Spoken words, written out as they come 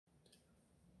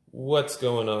What's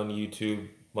going on YouTube?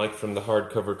 Mike from the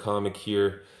Hardcover Comic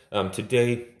here.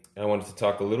 Today I wanted to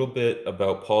talk a little bit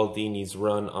about Paul Dini's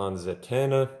run on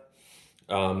Zatanna.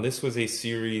 This was a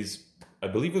series, I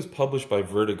believe it was published by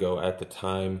Vertigo at the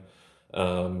time.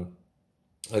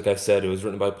 Like I said, it was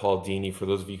written by Paul Dini. For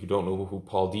those of you who don't know who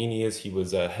Paul Dini is, he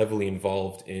was heavily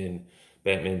involved in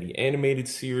Batman the Animated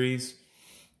Series,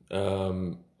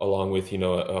 along with,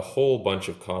 a whole bunch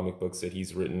of comic books that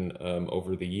he's written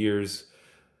over the years.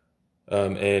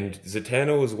 And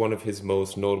Zatanna was one of his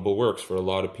most notable works for a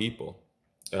lot of people.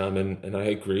 And I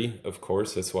agree, of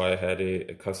course. That's why I had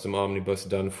a custom omnibus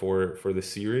done for the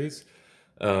series.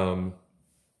 The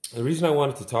reason I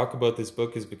wanted to talk about this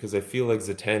book is because I feel like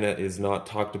Zatanna is not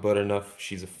talked about enough.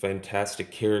 She's a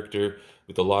fantastic character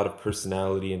with a lot of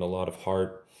personality and a lot of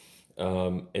heart.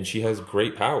 And she has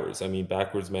great powers. I mean,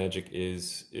 backwards magic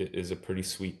is a pretty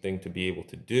sweet thing to be able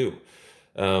to do.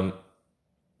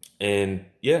 And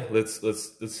yeah, let's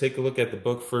take a look at the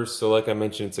book first. So like I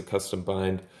mentioned, it's a custom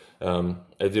bind. I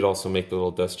did also make the little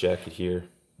dust jacket here.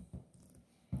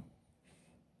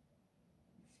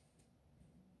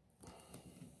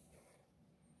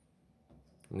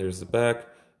 And there's the back.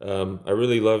 I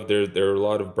really love there are a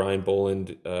lot of Brian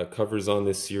Boland covers on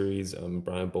this series.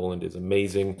 Brian Boland is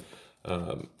amazing.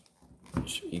 I'll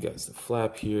show you guys the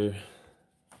flap here.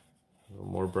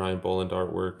 More Brian Boland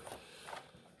artwork.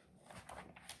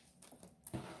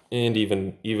 And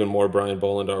even more Brian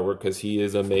Boland artwork because he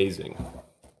is amazing.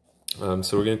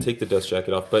 So we're going to take the dust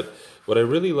jacket off. But what I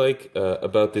really like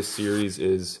about this series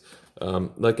is,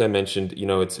 like I mentioned,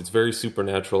 it's very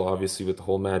supernatural, obviously, with the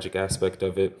whole magic aspect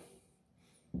of it.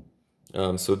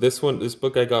 So this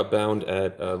book I got bound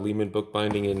at Lehman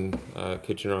Bookbinding in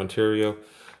Kitchener, Ontario,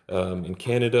 in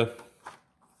Canada.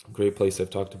 Great place, I've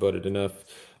talked about it enough.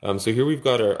 So here we've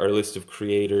got our list of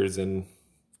creators and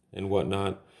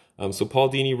whatnot. So Paul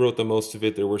Dini wrote the most of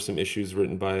it. There were some issues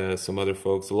written by some other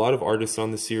folks. A lot of artists on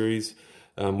the series,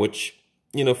 which,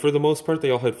 for the most part,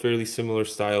 they all had fairly similar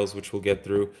styles, which we'll get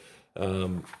through.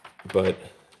 But,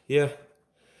 yeah.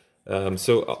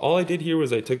 So all I did here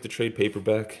was I took the trade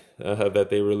paperback that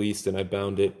they released and I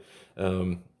bound it.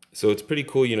 So it's pretty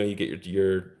cool. You get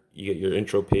your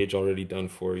intro page already done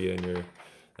for you,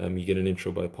 and you get an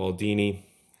intro by Paul Dini.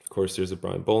 Of course, there's a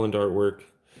Brian Boland artwork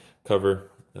cover.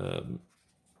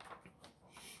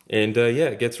 And yeah,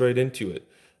 it gets right into it.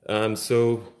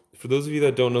 So for those of you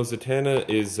that don't know, Zatanna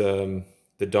is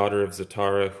the daughter of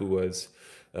Zatara, who was,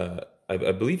 I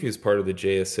believe he was part of the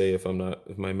JSA,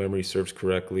 if my memory serves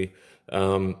correctly.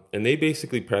 And they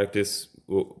basically practice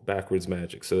backwards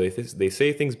magic. So they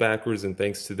say things backwards, and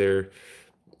thanks to their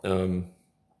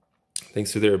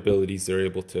abilities, they're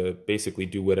able to basically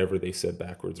do whatever they said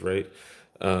backwards, right?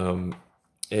 And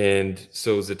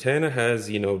so Zatanna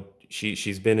has,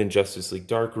 she's been in Justice League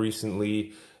Dark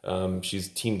recently. She's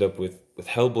teamed up with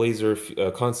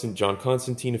Hellblazer, John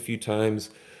Constantine a few times.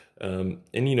 And,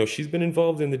 she's been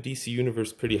involved in the DC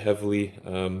universe pretty heavily.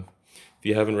 If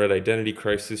you haven't read Identity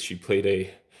Crisis, she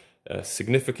played a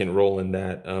significant role in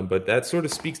that. But that sort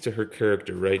of speaks to her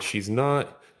character, right? She's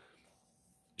not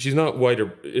white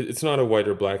or, it's not a white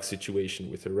or black situation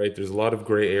with her, right? There's a lot of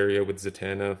gray area with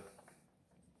Zatanna.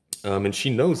 And she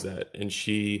knows that, and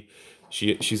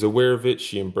she's aware of it,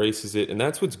 she embraces it, and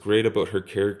that's what's great about her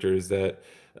character, is that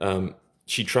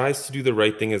she tries to do the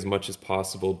right thing as much as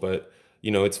possible, but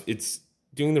it's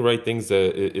doing the right things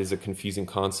that is a confusing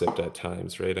concept at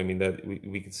times, right? I mean, that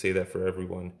we could say that for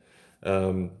everyone.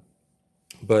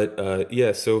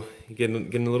 Yeah, so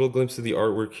getting a little glimpse of the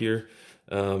artwork here.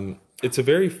 It's a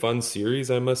very fun series,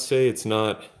 I must say. It's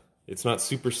not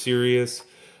super serious,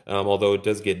 although it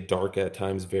does get dark at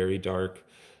times, very dark.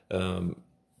 And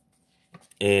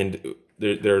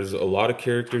there's a lot of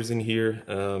characters in here.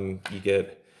 You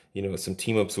get, some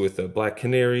team-ups with Black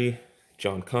Canary,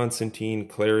 John Constantine,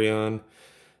 Clarion.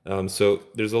 So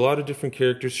there's a lot of different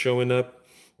characters showing up.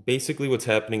 Basically what's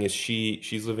happening is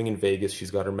she's living in Vegas.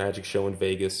 She's got her magic show in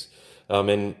Vegas.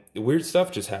 And weird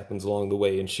stuff just happens along the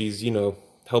way. And she's,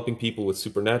 helping people with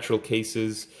supernatural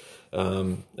cases.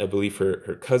 I believe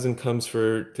her cousin comes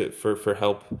for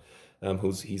help.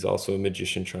 He's also a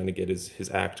magician trying to get his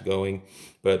act going.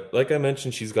 But like I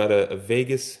mentioned, she's got a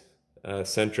Vegas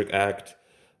centric act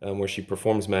where she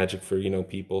performs magic for,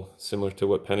 people, similar to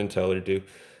what Penn and Teller do.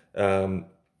 And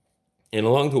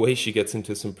along the way, she gets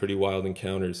into some pretty wild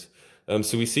encounters.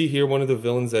 So we see here one of the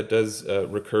villains that does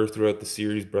recur throughout the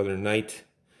series, Brother Knight.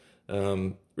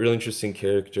 Real interesting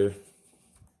character.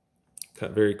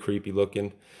 Very creepy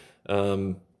looking.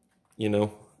 There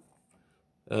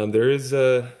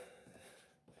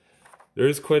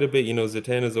is quite a bit.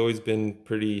 Zatanna's always been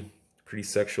pretty pretty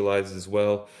sexualized as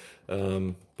well.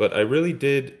 But I really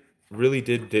did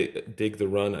dig the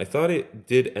run. I thought it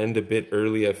did end a bit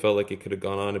early. I felt like it could have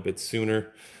gone on a bit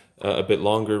sooner, a bit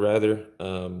longer rather.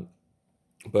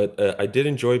 But I did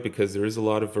enjoy it because there is a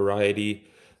lot of variety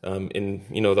in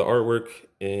the artwork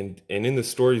and in the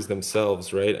stories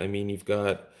themselves, right? I mean, you've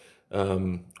got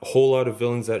a whole lot of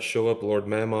villains that show up: Lord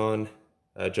Mammon,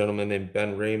 a gentleman named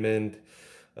Ben Raymond,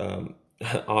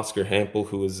 Oscar Hampel,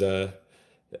 who was here.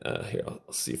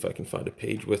 I'll see if I can find a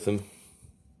page with him.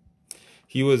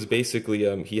 He was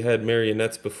basically he had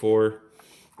marionettes before,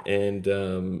 and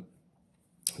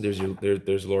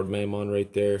there's Lord Mammon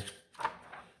right there.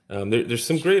 There's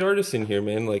some great artists in here,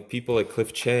 man. Like people like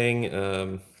Cliff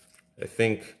Chang. I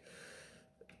think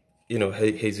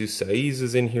Jesus Saiz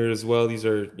is in here as well. These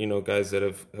are guys that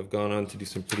have gone on to do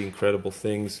some pretty incredible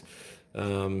things.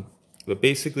 But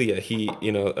basically,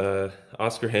 yeah,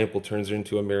 Oscar Hampel turns her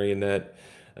into a marionette,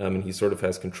 and he sort of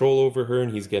has control over her,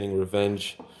 and he's getting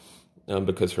revenge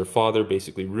because her father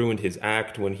basically ruined his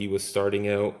act when he was starting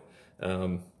out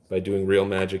by doing real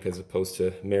magic as opposed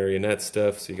to marionette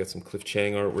stuff. So you got some Cliff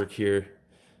Chang artwork here,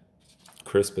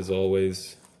 crisp as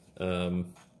always.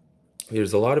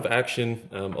 There's a lot of action,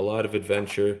 a lot of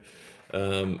adventure,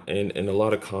 and a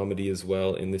lot of comedy as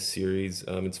well in this series.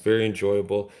 It's very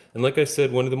enjoyable. And like I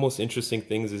said, one of the most interesting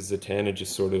things is Zatanna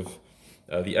just sort of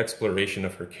the exploration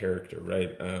of her character,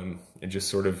 right? And just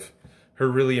sort of her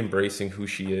really embracing who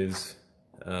she is,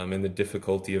 and the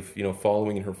difficulty of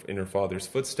following in her father's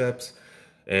footsteps,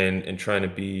 and trying to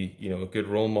be a good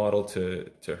role model to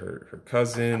her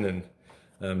cousin,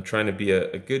 and trying to be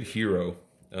a good hero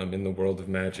in the world of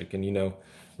magic. And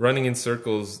running in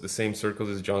circles, the same circles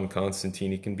as John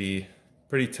Constantine, it can be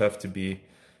pretty tough to be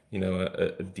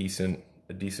a decent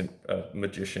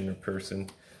magician or person.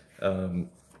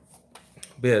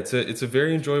 But yeah, it's a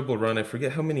very enjoyable run. I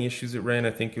forget how many issues it ran.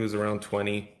 I think it was around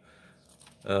 20,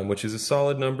 which is a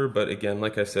solid number. But again,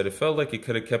 like I said, it felt like it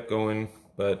could have kept going,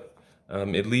 but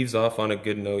it leaves off on a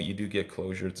good note. You do get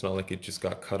closure. It's not like it just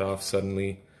got cut off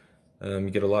suddenly. You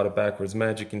get a lot of backwards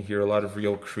magic in here, a lot of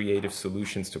real creative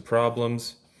solutions to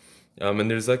problems. And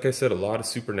there's, like I said, a lot of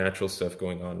supernatural stuff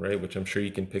going on, right? Which I'm sure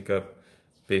you can pick up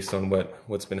based on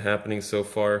what's been happening so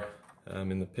far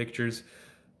in the pictures.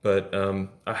 But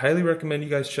I highly recommend you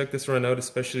guys check this run out,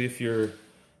 especially if you're,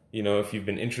 if you've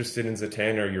been interested in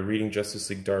Zatanna, or you're reading Justice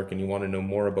League Dark and you want to know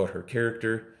more about her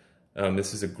character.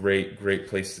 This is a great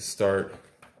place to start,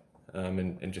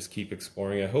 and just keep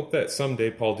exploring. I hope that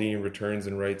someday Paul Dini returns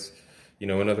and writes,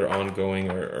 another ongoing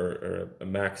or a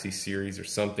maxi series or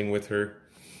something with her,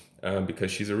 because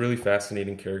she's a really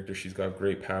fascinating character. She's got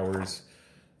great powers,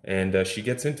 and she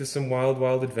gets into some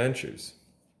wild adventures,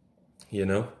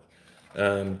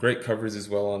 great covers as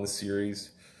well on the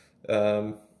series.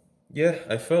 Yeah,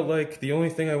 I felt like the only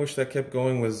thing I wish that kept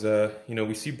going was,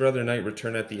 we see Brother Knight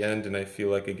return at the end, and I feel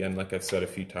like, again, like I've said a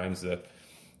few times, the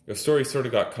story sort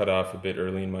of got cut off a bit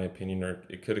early, in my opinion, or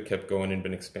it could have kept going and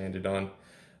been expanded on,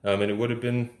 and it would have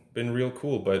been real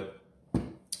cool. But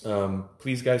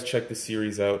please, guys, check the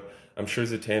series out. I'm sure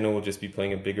Zatanna will just be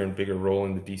playing a bigger and bigger role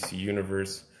in the DC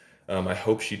universe. I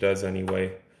hope she does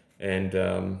anyway.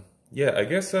 And yeah, I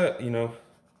guess I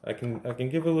can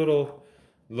give a little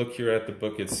look here at the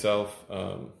book itself,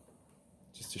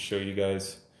 just to show you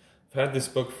guys. I've had this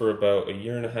book for about 1.5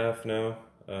 years now.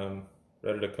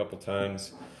 Read it a couple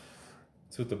times.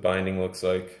 That's what the binding looks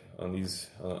like on these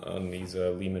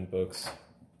Lehman books.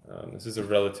 This is a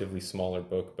relatively smaller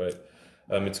book, but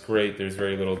it's great. There's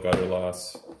very little gutter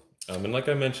loss. And like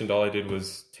I mentioned, all I did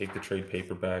was take the trade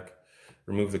paperback,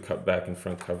 remove the back and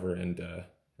front cover, and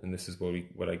this is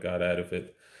what I got out of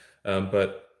it.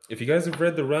 But if you guys have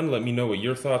read the run, let me know what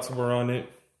your thoughts were on it.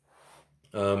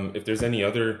 If there's any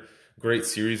other great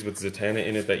series with Zatanna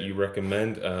in it that you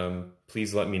recommend,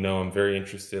 please let me know. I'm very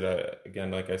interested.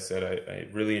 Again, like I said, I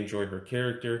really enjoy her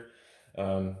character,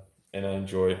 and I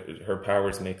enjoy her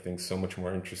powers make things so much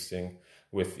more interesting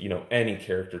with any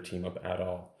character team up at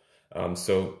all.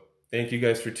 So thank you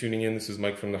guys for tuning in. This is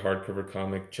Mike from the Hardcover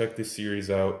Comic. Check this series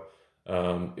out.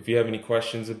 If you have any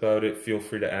questions about it, feel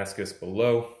free to ask us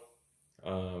below.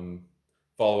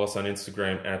 Follow us on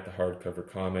Instagram at the Hardcover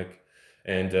Comic.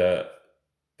 And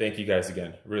thank you guys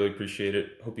again. Really appreciate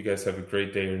it. Hope you guys have a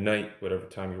great day or night, whatever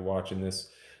time you're watching this.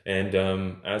 And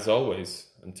as always,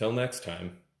 until next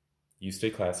time, you stay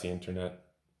classy, Internet.